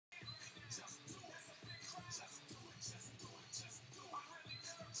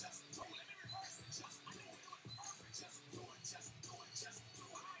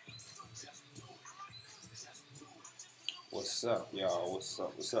What's up, y'all? What's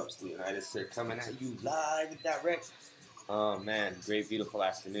up? What's up? Steve Unitas here, coming at you live and direct. Man, great, beautiful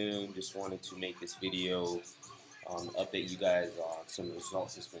afternoon. Just wanted to make this video, update you guys on some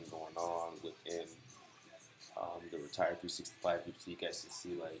results that's been going on within the Retire 365 group, so you guys can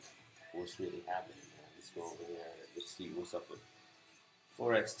see like what's really happening. Man. Let's go over there. Let's see what's up with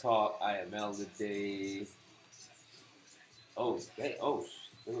forex talk, IML today. Oh, hey, look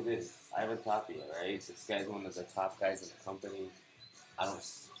at this. Ivan Tapia, right? This guy's one of the top guys in the company. I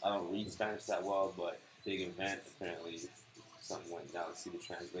don't read Spanish that well, but big event. Apparently, something went down. Let's see the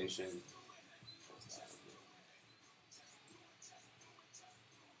translation.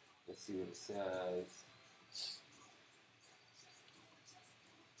 Let's see what it says.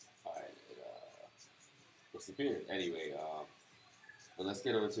 Alright, it disappeared. Anyway, but let's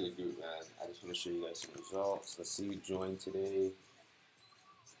get over to the group, man. I just want to show you guys some results. Let's see who joined today.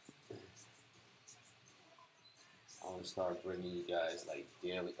 I want to start bringing you guys like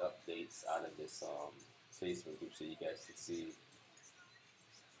daily updates out of this Facebook group, so you guys can see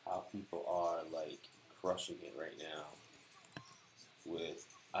how people are like crushing it right now with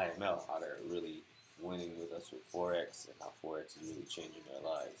IML, how they're really winning with us with forex, and how forex is really changing their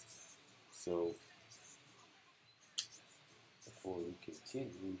lives. So before we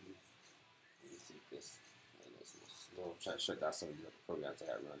continue, let me see this. It's a little slow. I'm trying to shut down some of the programs I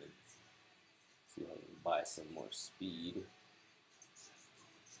got running. See if I can buy some more speed.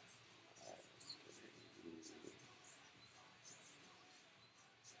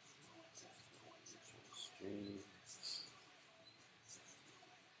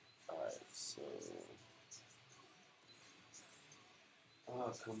 Alright, so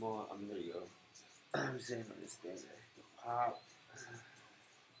oh come on, there you go. I'm saying on this thing, the pop.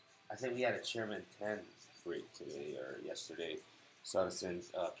 I think we had a Chairman 10 break today or yesterday. So I want to send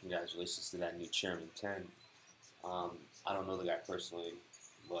congratulations to that new Chairman 10. I don't know the guy personally,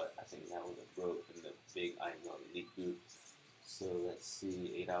 but I think that was a broke in the big IML Elite group. So let's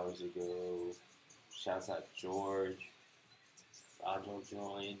see, 8 hours ago, shouts out George. Rajo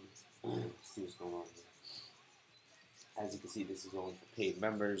joined. Let's see what's going on here. As you can see, this is only for paid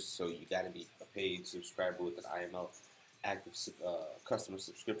members, so you got to be a paid subscriber with an IML active customer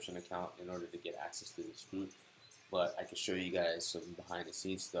subscription account in order to get access to this group. But I can show you guys some behind the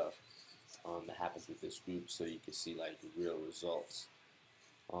scenes stuff that happens with this group, so you can see like real results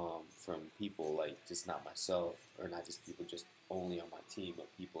from people like just not myself, or not just people just only on my team, but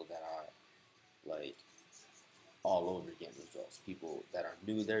people that are like all over getting results. People that are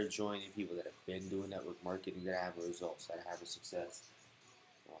new, they're joining. People that have been doing network marketing that have results, that have a success.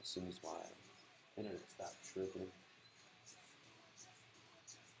 As soon as my internet stopped tripping.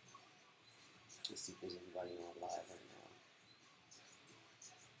 Let's see if there's anybody on live right now.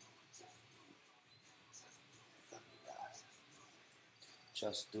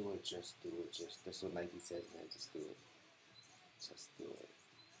 Just do it, just do it, just. That's what Nike says, man. Just do it. Just do it.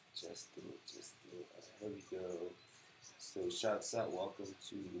 Just do it, just do it. Here we go. So, shouts out. Welcome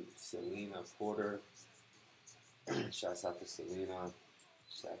to Selena Porter. Shouts out to Selena.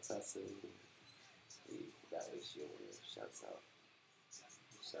 Shouts out, Selena. Hey, that was your word. Shouts out.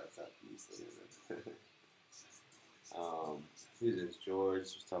 Shouts out to you, Selena. Who's this? George.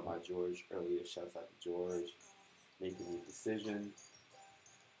 Just talking about George earlier. Shouts out to George. Making the decision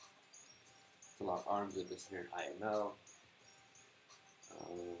to lock arms with us here in IML.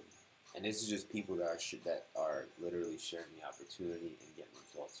 And this is just people that are literally sharing the opportunity and getting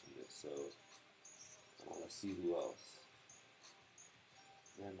results from this. So let's see who else.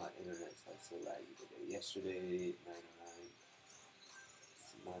 Man, my internet's like so laggy today. Yesterday, 99.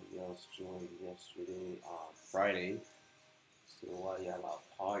 Somebody else joined yesterday on Friday. So while y'all out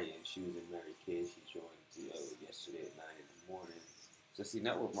partying, she was in Mary Kay. She joined yesterday at 9 in the morning. So see,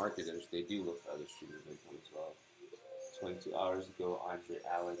 network marketers, they do look for other streamers like me as well. 22 hours ago, Andre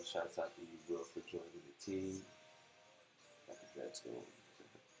Allen, shouts out to you, bro, for joining the team. Got the dreads going.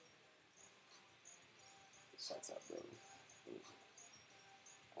 Shouts out, bro.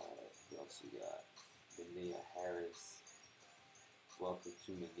 Who else we got? Mania Harris. Welcome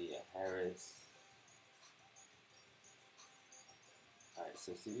to Mania Harris. Alright,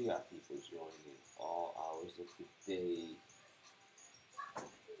 so see, we got people joining all hours of the day,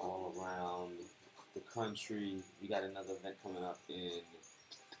 all around the country. We got another event coming up in,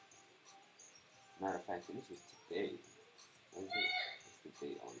 matter of fact, this was today. What's the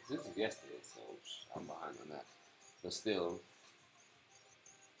date on this? This is yesterday, so I'm behind on that. But still,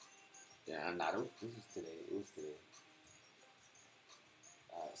 yeah, this is today. It was today.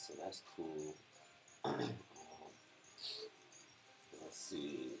 So that's cool. Let's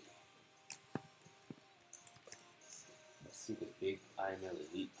see. See the big IML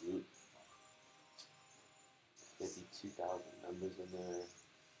Elite group, 52,000 members in there.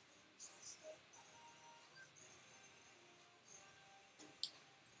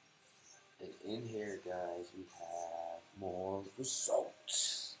 And in here, guys, we have more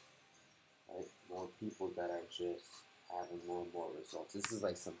results. Right? More people that are just having more and more results. This is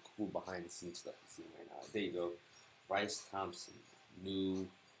like some cool behind the scenes stuff you see right now. There you go. Bryce Thompson, new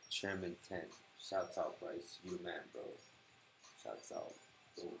Chairman 10. Shouts out, Bryce. You the man, bro. Shouts out.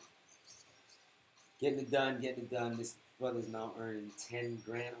 Boom. Getting it done, getting it done. This brother's now earning 10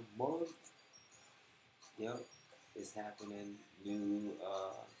 grand a month. Yep. It's happening. New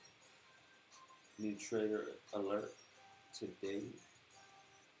trader alert today.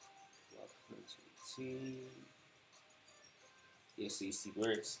 Welcome to the team. Yeah, so you see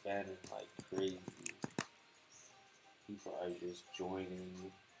we're expanding like crazy. People are just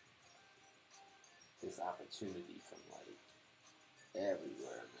joining this opportunity from like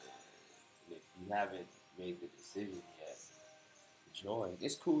everywhere, man. And if you haven't made the decision yet, join.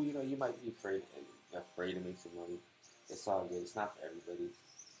 It's cool, you know. You might be afraid to make some money. It's all good. It's not for everybody,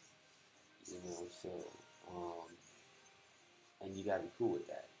 you know. So, and you gotta be cool with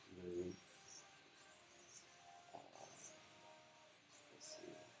that. You know what I mean? Let's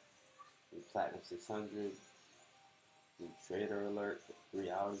see. New Platinum 600. New trader alert. 3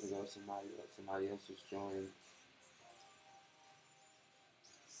 hours ago, somebody else was joined.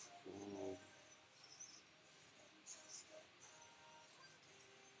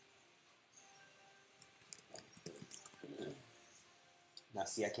 Now,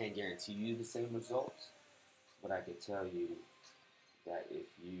 see, I can't guarantee you the same results, but I can tell you that if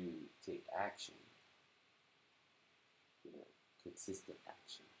you take action, you know, consistent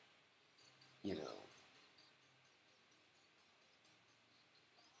action, you know,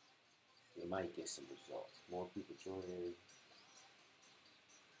 you might get some results. More people joining.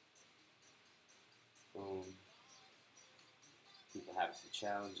 Boom. People having some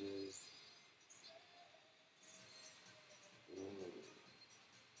challenges.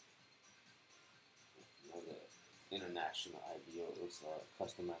 Another international IDO, it's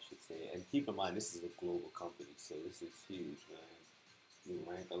custom, I should say. And keep in mind, this is a global company, so this is huge, man. New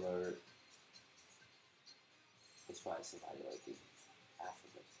rank alert. It's probably somebody like in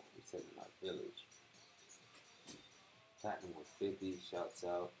Africa, so we said in our village. Platinum 150, shouts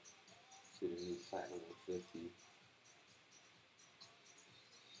out to the new Platinum 150.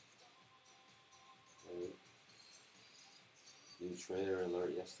 Right. New trader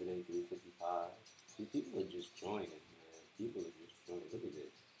alert yesterday, 355. See, people are just joining, man. People are just joining. Look at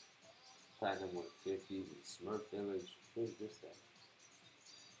this. Platinum 150, the Smurf Village. Where's this at?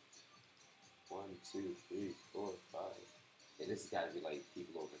 1, 2, 3, 4, 5. Yeah, this has got to be like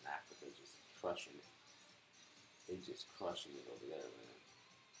people over in Africa just crushing it. They just crushing it over there, man.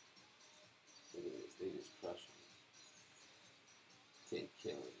 Look at this. They just crushing it. They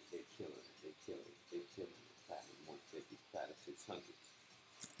killing it. They killing it. They killing it. They killing it. Platinum 150, Platinum 600.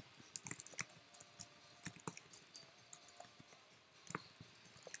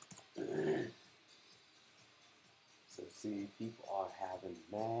 So see, people are having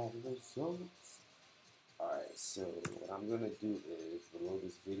mad results. Alright, so what I'm gonna do is below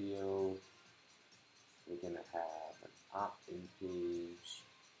this video, we're gonna have an opt-in page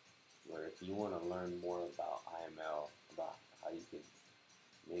where if you want to learn more about IML, about how you can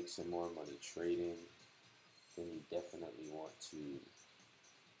make some more money trading, then you definitely want to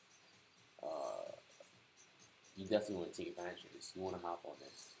take advantage of this. You want to hop on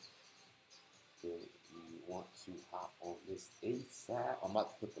this. Okay, you want to hop on this ASAP. I'm about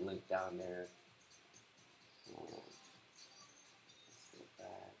to put the link down there. Let's go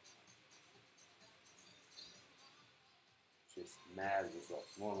back. Just mad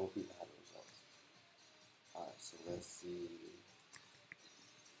results. More and more people have results. Alright, so let's see.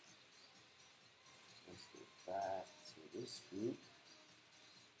 Let's go back to this group.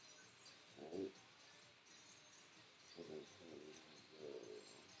 Alright.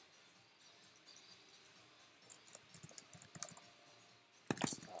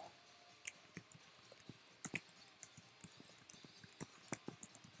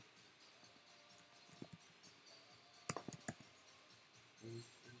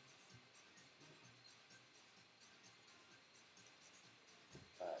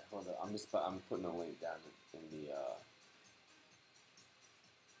 Hold on. I'm putting a link down in the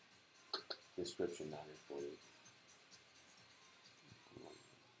description down here for you.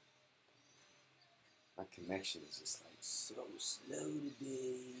 My connection is just like so slow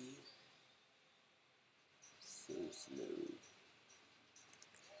today. So slow.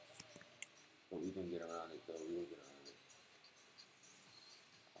 But we can get around it though. We can get around it.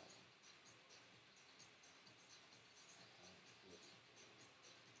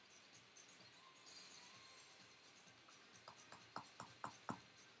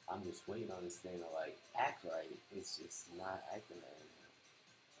 I'm just waiting on this thing to like act right. It's just not acting right now.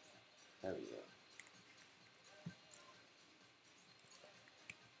 There we go.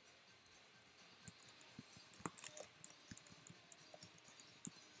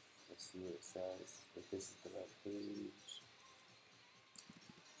 Let's see what it says. If this is the right page.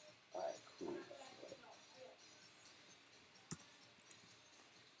 Alright, cool.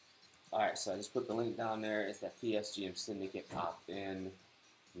 Alright, so I just put the link down there. It's that PSGM Syndicate popped in.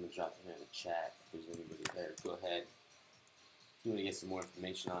 I'm gonna drop it here in the chat. If there's anybody there, go ahead. If you want to get some more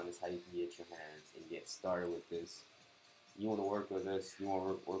information on this, how you can get your hands and get started with this. You want to work with us, you want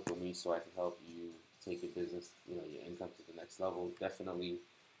to work with me so I can help you take your business, your income to the next level. Definitely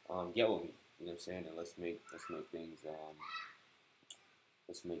get with me. You know what I'm saying? And let's make things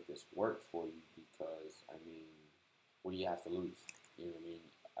let's make this work for you, because I mean, what do you have to lose? You know what I mean?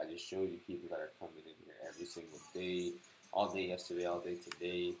 I just showed you people that are coming in here every single day, all day yesterday, all day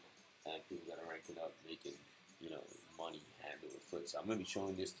today, and people that are ranking up, making money hand over foot. So I'm gonna be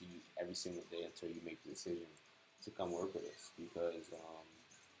showing this to you every single day until you make the decision to come work with us, because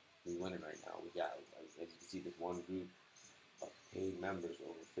we're winning right now. We got, as you can see, this one group of paid members,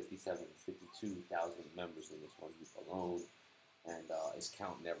 over 52,000 members in this one group alone, and it's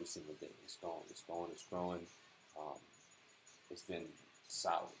counting every single day. It's growing. It's been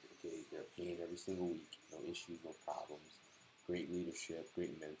solid. Okay, they're paying every single week. No issues, no problems. Great leadership,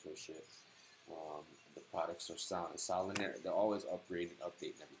 great mentorship. The products are solid. They're always upgrading,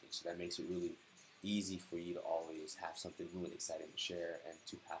 updating everything. So that makes it really easy for you to always have something new and exciting to share and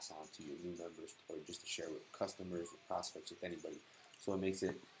to pass on to your new members, or just to share with customers, with prospects, with anybody. So it makes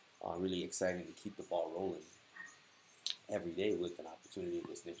it really exciting to keep the ball rolling every day with an opportunity of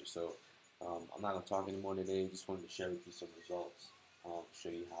this nature. So I'm not going to talk anymore today. Just wanted to share with you some results, show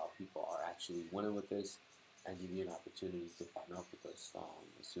you how people are actually winning with this, and give you an opportunity to partner up with us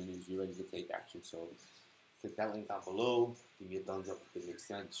as soon as you're ready to take action. So click that link down below. Give me a thumbs up if it makes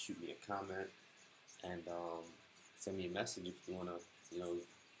sense. Shoot me a comment, and send me a message if you want to,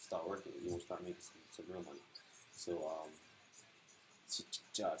 start working. You want to start making some real money. So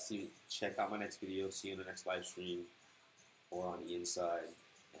check out my next video. See you in the next live stream or on the inside,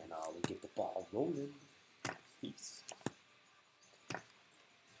 and I'll get the ball rolling. Peace.